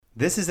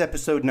This is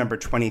episode number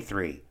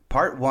 23,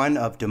 part 1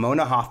 of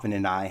Damona Hoffman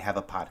and I Have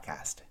a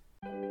Podcast.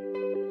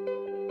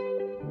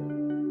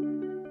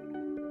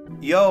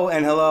 Yo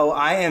and hello,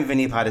 I am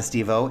Vinny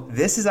Potestivo.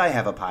 This is I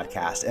Have a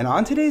Podcast, and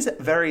on today's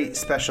very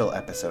special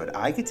episode,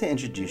 I get to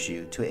introduce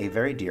you to a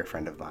very dear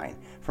friend of mine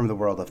from the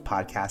world of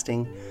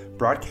podcasting,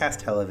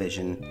 broadcast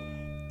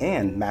television,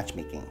 and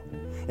matchmaking.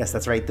 Yes,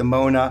 that's right.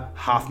 Damona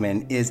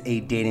Hoffman is a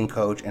dating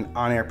coach and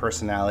on-air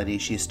personality.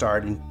 She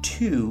starred in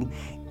 2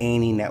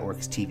 A&E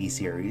Network's TV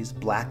series,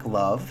 Black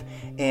Love,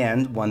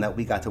 and one that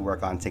we got to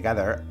work on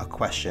together, A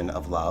Question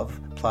of Love.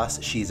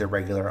 Plus, she's a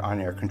regular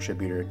on-air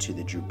contributor to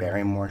The Drew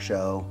Barrymore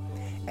Show,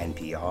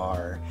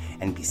 NPR,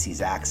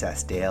 NBC's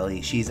Access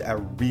Daily. She's a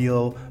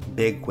real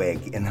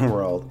bigwig in the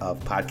world of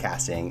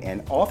podcasting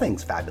and all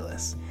things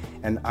fabulous.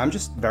 And I'm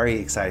just very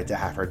excited to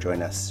have her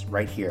join us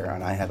right here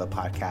on I Have a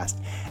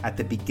Podcast at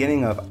the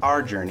beginning of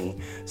our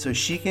journey so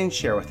she can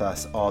share with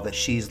us all that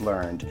she's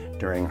learned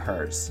during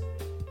hers.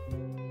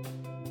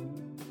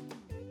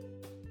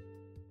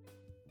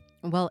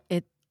 Well,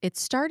 it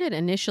started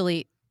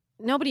initially,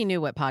 nobody knew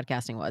what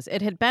podcasting was.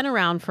 It had been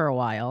around for a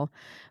while,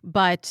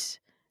 but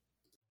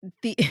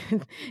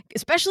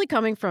especially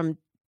coming from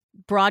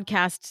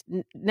broadcast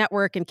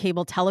network and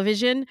cable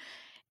television,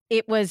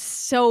 it was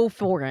so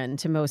foreign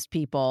to most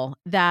people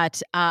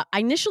that I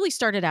initially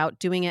started out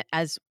doing it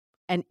as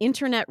an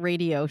internet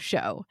radio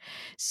show.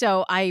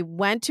 So I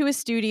went to a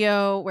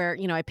studio where,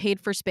 I paid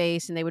for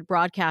space and they would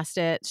broadcast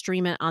it,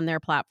 stream it on their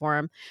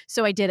platform.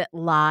 So I did it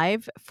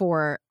live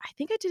for, I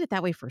think I did it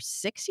that way for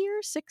 6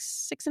 years,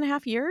 six and a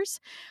half years,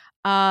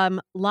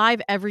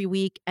 live every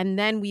week. And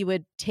then we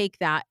would take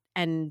that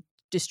and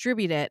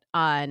distribute it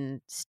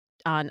on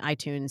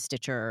iTunes,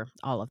 Stitcher,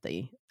 all of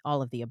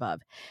the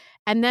above.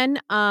 And then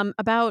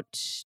about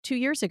 2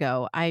 years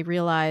ago, I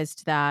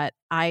realized that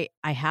I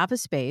have a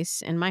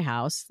space in my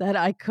house that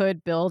I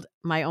could build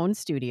my own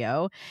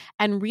studio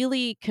and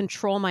really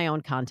control my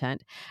own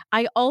content.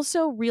 I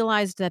also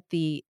realized that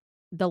the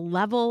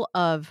level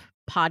of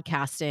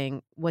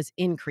podcasting was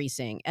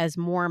increasing as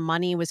more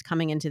money was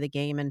coming into the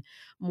game and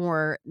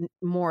more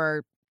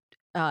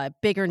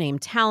bigger name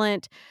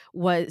talent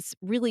was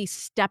really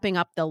stepping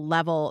up the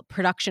level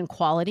production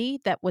quality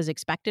that was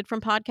expected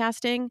from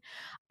podcasting.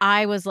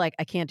 I was like,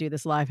 I can't do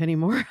this live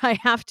anymore. I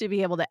have to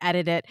be able to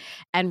edit it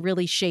and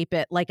really shape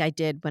it like I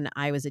did when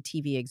I was a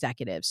TV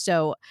executive.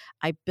 So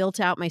I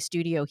built out my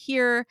studio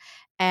here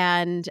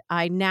and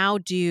I now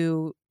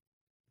do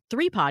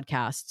 3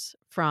 podcasts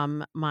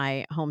from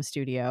my home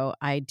studio.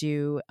 I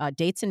do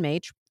Dates and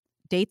Mates.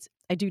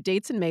 I do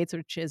Dates and Mates,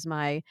 which is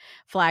my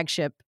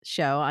flagship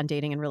show on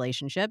dating and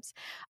relationships.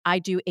 I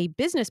do a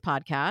business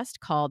podcast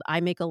called I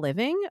Make a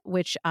Living,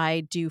 which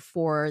I do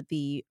for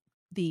the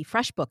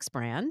FreshBooks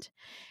brand.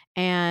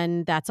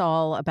 And that's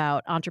all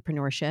about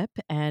entrepreneurship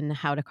and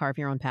how to carve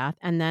your own path.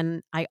 And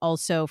then I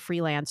also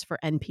freelance for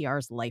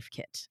NPR's Life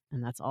Kit.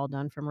 And that's all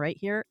done from right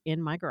here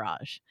in my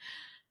garage.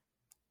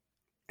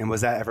 And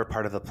was that ever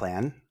part of the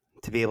plan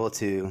to be able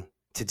to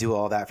do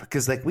all that?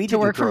 Because we did to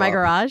work from my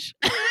garage.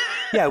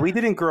 Yeah, we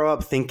didn't grow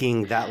up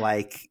thinking that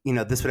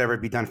this would ever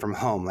be done from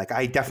home.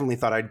 I definitely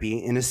thought I'd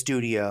be in a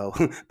studio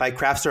by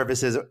craft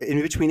services, in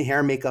between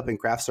hair, makeup, and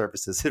craft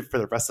services for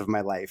the rest of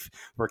my life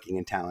working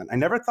in talent. I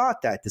never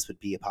thought that this would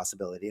be a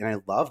possibility, and I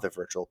love the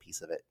virtual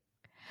piece of it.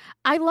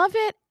 I love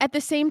it. At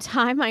the same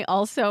time, I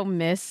also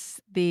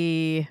miss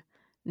the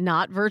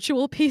not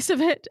virtual piece of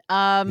it.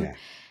 Yeah.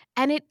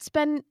 And it's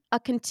been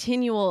a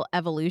continual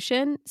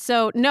evolution.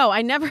 So no,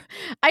 I never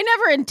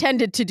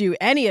intended to do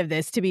any of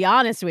this, to be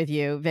honest with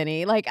you,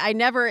 Vinny. I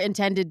never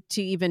intended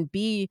to even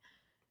be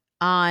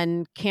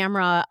on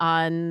camera,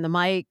 on the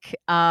mic.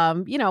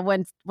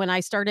 When I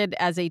started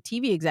as a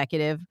TV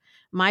executive,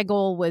 my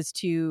goal was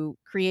to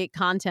create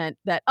content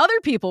that other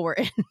people were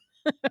in.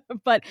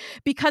 But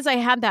because I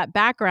had that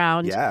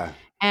background, yeah.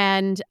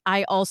 And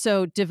I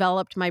also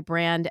developed my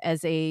brand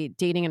as a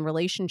dating and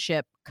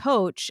relationship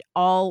coach,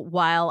 all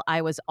while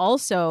I was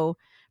also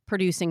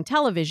producing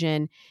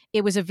television.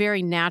 It was a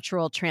very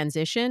natural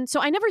transition. So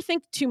I never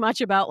think too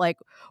much about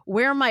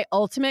where am I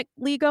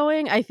ultimately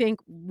going? I think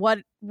what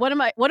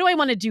do I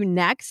want to do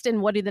next,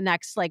 and what do the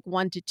next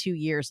 1 to 2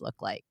 years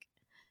look like?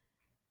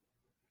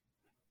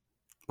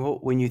 Well,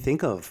 when you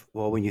think of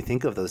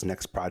those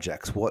next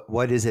projects,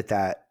 what is it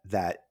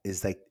that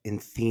is in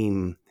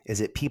theme? Is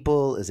it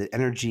people? Is it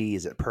energy?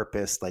 Is it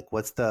purpose?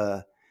 What's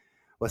the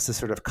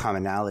sort of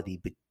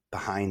commonality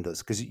behind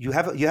those? Because you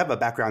have a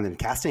background in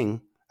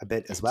casting a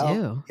bit as well. I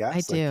do. Yeah, I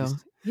do.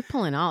 You're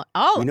pulling all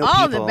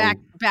the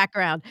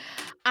background.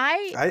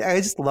 I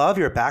just love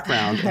your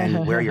background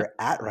and where you're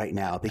at right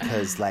now,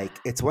 because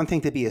it's one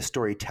thing to be a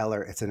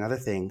storyteller. It's another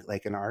thing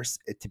in ours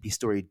to be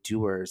story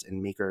doers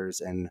and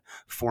makers and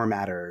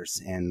formatters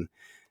and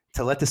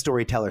to let the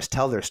storytellers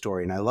tell their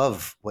story. And I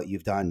love what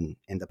you've done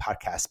in the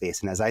podcast space.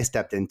 And as I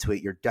stepped into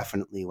it, you're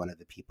definitely one of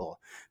the people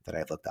that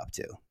I've looked up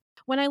to.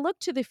 When I look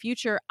to the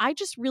future, I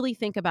just really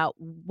think about,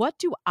 what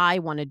do I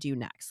want to do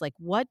next?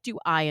 What do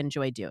I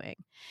enjoy doing?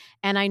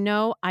 And I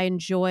know I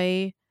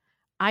enjoy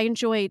I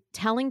enjoy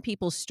telling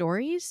people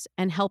stories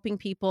and helping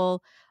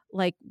people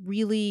like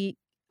really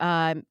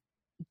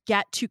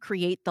get to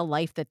create the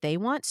life that they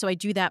want. So I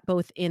do that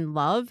both in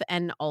love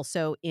and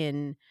also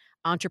in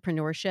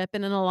entrepreneurship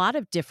and in a lot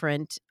of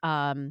different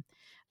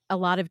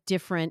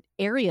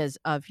areas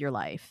of your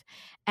life.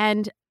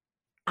 And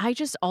I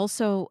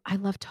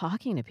love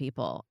talking to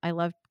people. I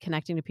love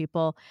connecting to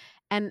people.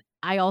 And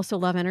I also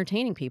love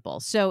entertaining people.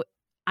 So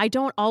I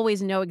don't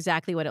always know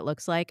exactly what it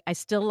looks like. I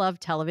still love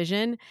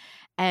television.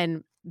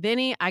 And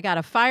Vinny, I got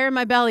a fire in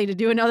my belly to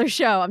do another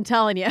show. I'm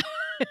telling you.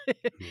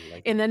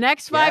 Like, In the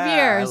next 5 yeah, I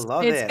years,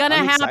 love it's it. going to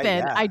I'm excited.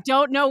 happen. I Yeah.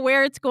 don't know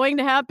where it's going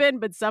to happen,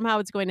 but somehow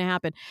it's going to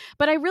happen.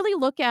 But I really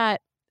look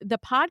at the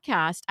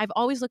podcast. I've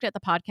always looked at the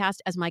podcast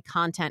as my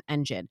content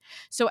engine.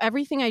 So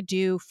everything I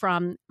do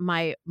from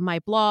my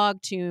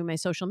blog to my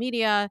social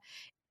media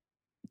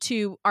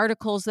to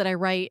articles that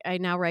I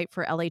now write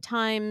for LA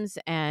Times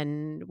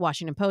and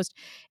Washington Post.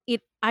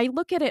 I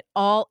look at it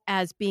all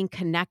as being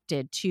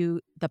connected to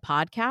the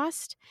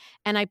podcast,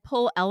 and I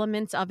pull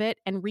elements of it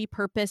and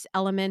repurpose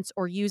elements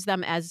or use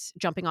them as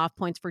jumping off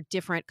points for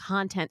different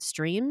content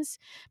streams.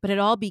 But it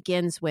all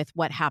begins with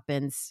what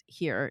happens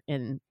here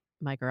in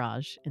my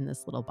garage in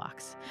this little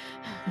box.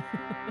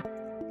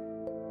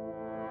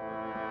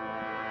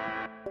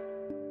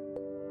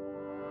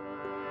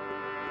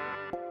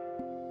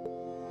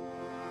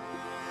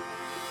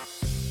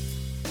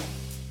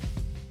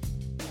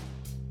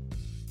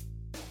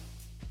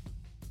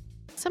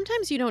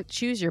 Sometimes you don't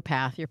choose your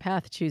path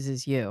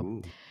chooses you.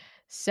 Ooh.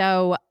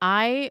 So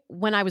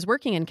when I was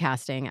working in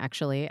casting,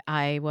 actually,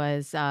 I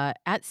was at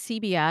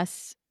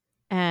CBS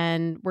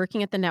and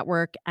working at the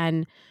network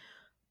and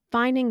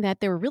finding that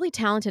there were really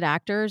talented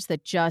actors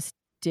that just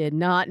did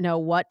not know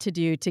what to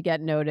do to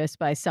get noticed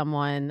by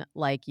someone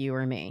like you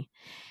or me.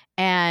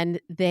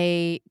 And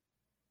they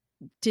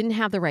didn't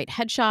have the right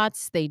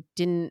headshots. They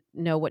didn't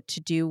know what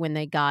to do when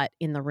they got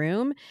in the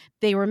room.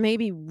 They were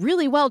maybe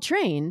really well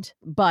trained,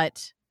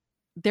 but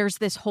there's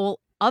this whole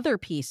other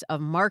piece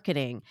of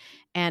marketing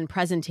and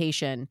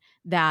presentation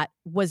that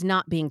was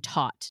not being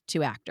taught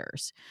to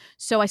actors.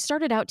 So I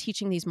started out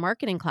teaching these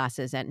marketing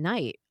classes at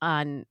night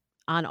on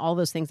all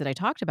those things that I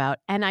talked about.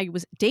 And I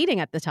was dating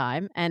at the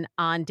time and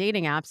on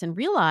dating apps and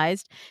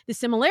realized the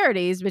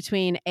similarities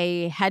between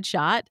a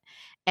headshot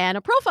and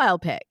a profile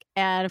pic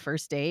and a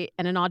first date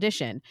and an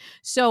audition.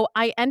 So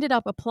I ended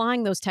up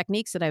applying those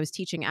techniques that I was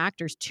teaching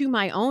actors to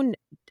my own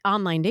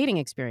online dating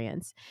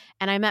experience.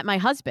 And I met my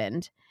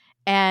husband.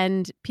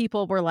 And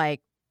people were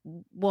like,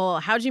 well,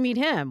 how'd you meet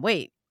him?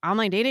 Wait,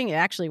 online dating, it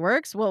actually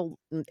works? Well,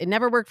 it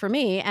never worked for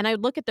me. And I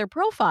would look at their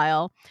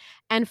profile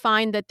and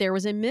find that there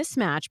was a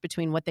mismatch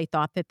between what they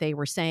thought that they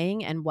were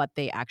saying and what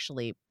they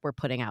actually were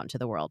putting out into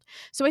the world.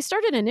 So I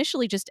started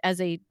initially just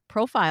as a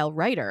profile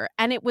writer,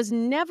 and it was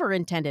never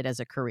intended as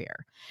a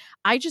career.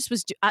 I just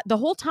was, the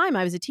whole time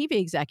I was a TV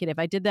executive,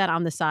 I did that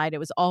on the side. It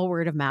was all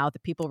word of mouth.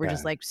 People were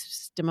just like,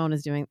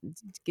 Damona's doing,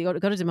 go to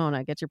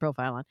Damona, get your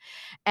profile on.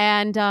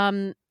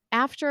 And,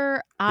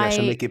 after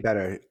she'll make it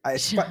better.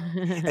 It's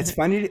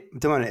funny,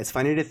 Damona, it's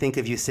funny to think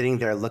of you sitting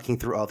there looking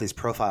through all these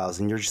profiles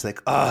and you're just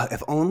like,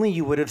 if only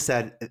you would have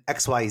said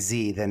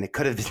XYZ, then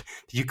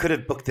you could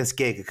have booked this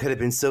gig. It could have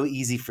been so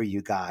easy for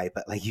you, Guy.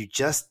 But like,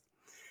 just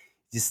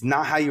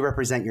not how you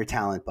represent your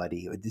talent,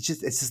 buddy. It's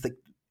just like,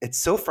 it's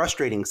so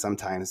frustrating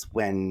sometimes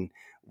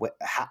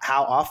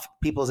how off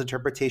people's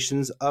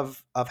interpretations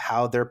of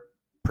how their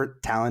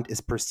talent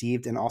is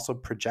perceived and also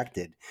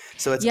projected.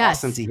 So it's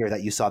awesome to hear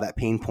that you saw that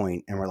pain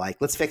point and we're like,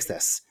 let's fix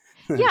this.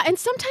 Yeah. And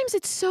sometimes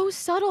it's so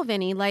subtle,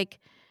 Vinny. Like,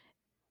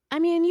 I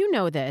mean, you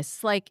know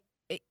this, like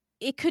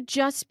it could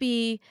just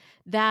be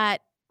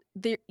that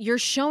you're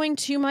showing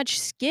too much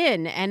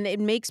skin and it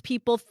makes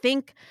people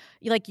think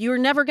like you're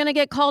never going to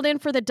get called in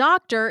for the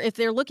doctor if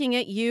they're looking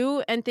at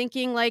you and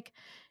thinking like,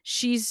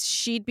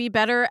 she'd be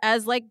better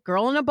as like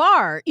girl in a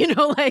bar,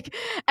 like,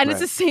 and It's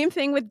the same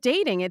thing with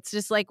dating. It's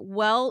just like,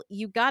 well,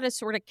 you got to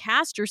sort of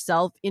cast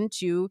yourself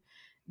into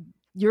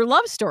your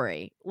love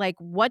story. Like,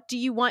 what do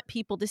you want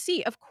people to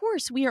see? Of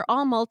course, we are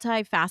all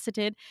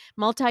multifaceted,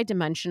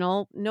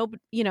 multidimensional. No,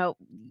 you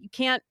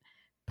can't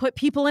put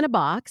people in a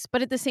box,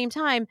 but at the same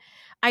time,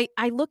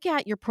 I look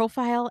at your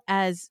profile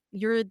as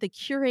you're the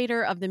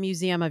curator of the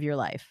museum of your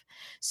life.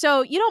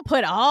 So you don't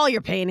put all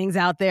your paintings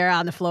out there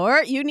on the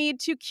floor. You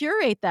need to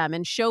curate them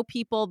and show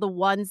people the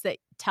ones that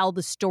tell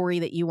the story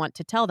that you want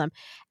to tell them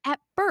at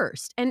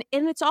first. And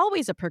it's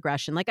always a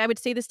progression. Like I would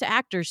say this to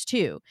actors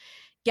too.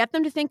 Get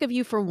them to think of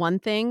you for one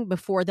thing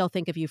before they'll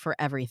think of you for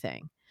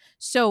everything.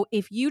 So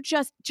if you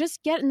just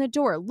get in the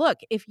door, look,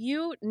 if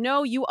you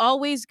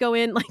always go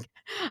in, like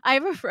I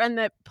have a friend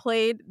that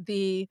played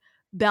the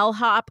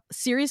bellhop,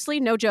 seriously,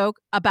 no joke,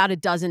 about a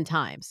dozen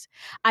times.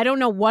 I don't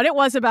know what it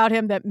was about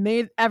him that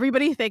made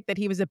everybody think that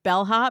he was a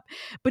bellhop,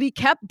 but he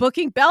kept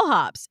booking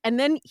bellhops. And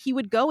then he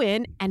would go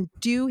in and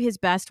do his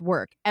best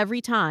work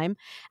every time.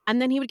 And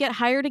then he would get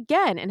hired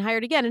again and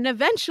hired again. And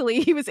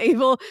eventually he was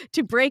able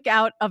to break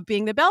out of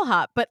being the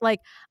bellhop. But like,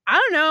 I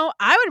don't know,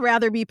 I would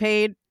rather be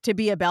paid to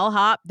be a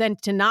bellhop than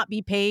to not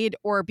be paid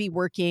or be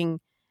working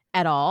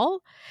at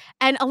all.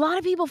 And a lot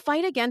of people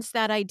fight against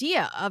that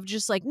idea of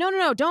just like,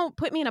 no, don't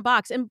put me in a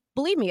box. And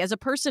believe me, as a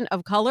person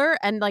of color,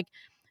 and like,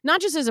 not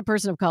just as a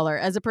person of color,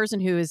 as a person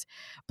who is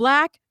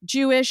Black,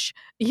 Jewish,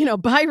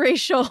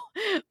 biracial,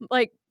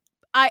 like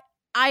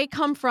I'm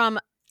from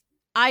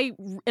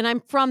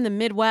the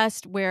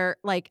Midwest where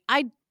like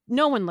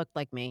no one looked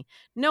like me.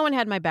 No one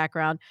had my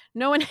background.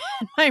 No one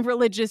had my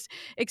religious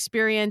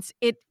experience.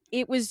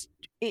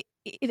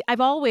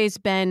 I've always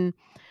been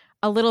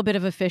a little bit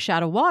of a fish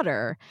out of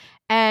water.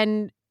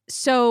 And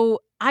so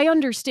I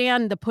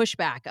understand the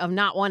pushback of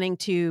not wanting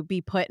to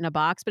be put in a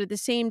box, but at the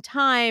same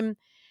time,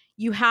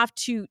 you have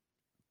to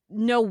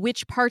know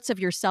which parts of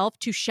yourself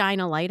to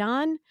shine a light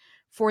on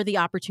for the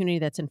opportunity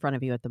that's in front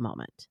of you at the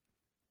moment.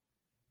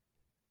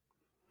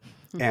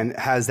 And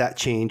has that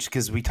changed?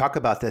 Because we talk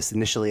about this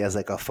initially as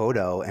like a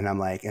photo, and I'm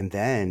like, and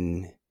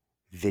then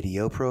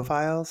video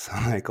profiles?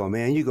 I'm like, oh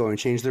man, you go and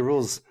change the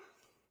rules.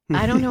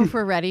 I don't know if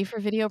we're ready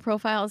for video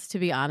profiles, to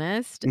be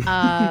honest.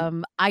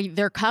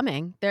 They're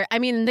coming.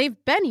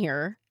 They've been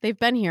here.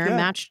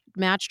 Yeah.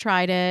 Match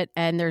tried it,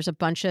 and there's a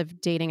bunch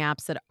of dating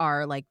apps that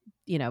are like,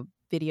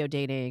 video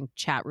dating,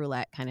 chat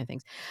roulette kind of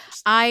things.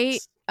 I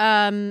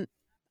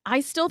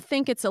still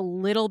think it's a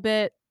little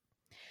bit.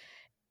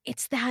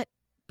 It's that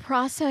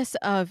process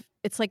of,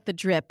 it's like the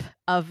drip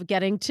of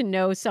getting to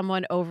know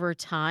someone over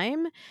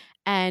time.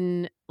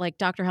 And like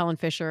Dr. Helen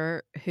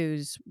Fisher,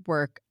 whose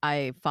work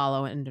I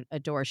follow and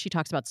adore, she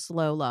talks about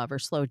slow love or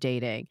slow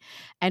dating,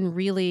 and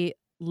really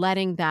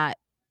letting that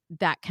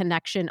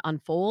connection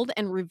unfold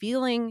and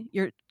revealing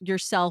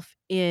yourself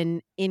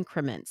in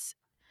increments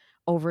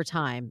over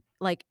time.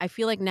 Like, I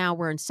feel like now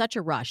we're in such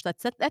a rush.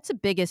 That's the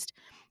biggest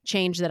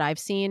change that I've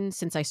seen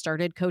since I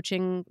started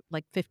coaching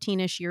like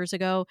 15-ish years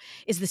ago,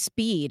 is the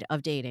speed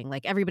of dating.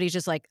 Like, everybody's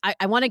just like,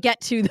 I want to get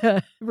to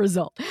the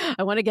result.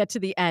 I want to get to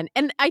the end.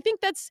 And I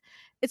think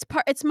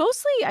it's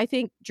mostly, I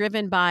think,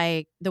 driven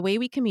by the way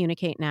we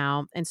communicate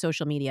now and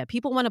social media.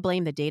 People want to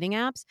blame the dating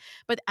apps,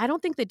 but I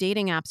don't think the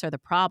dating apps are the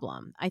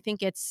problem. I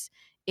think it's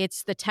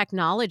the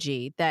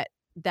technology that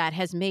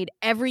has made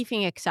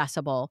everything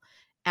accessible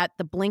at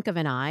the blink of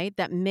an eye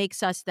that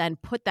makes us then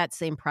put that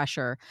same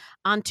pressure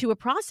onto a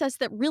process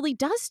that really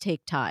does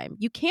take time.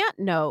 You can't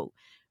know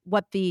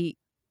what the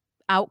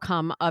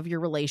outcome of your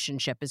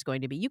relationship is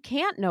going to be. You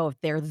can't know if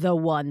they're the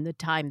one the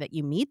time that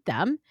you meet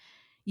them.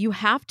 You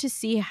have to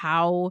see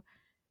how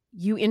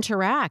you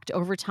interact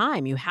over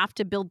time. You have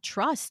to build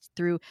trust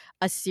through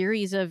a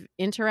series of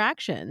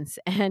interactions,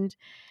 and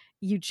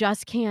you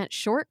just can't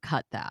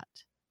shortcut that.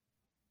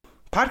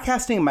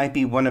 Podcasting might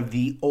be one of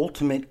the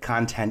ultimate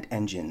content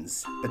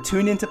engines, but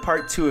tune into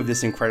part 2 of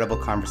this incredible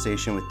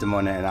conversation with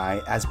Damona and I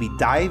as we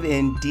dive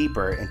in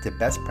deeper into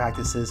best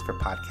practices for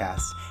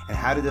podcasts and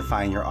how to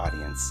define your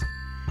audience.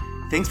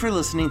 Thanks for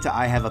listening to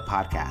I Have a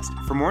Podcast.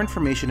 For more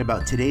information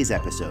about today's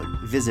episode,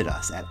 visit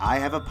us at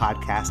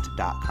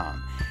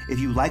ihaveapodcast.com. If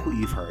you like what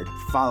you've heard,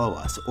 follow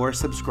us or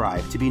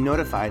subscribe to be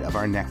notified of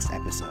our next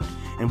episode,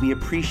 and we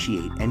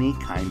appreciate any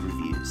kind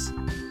reviews.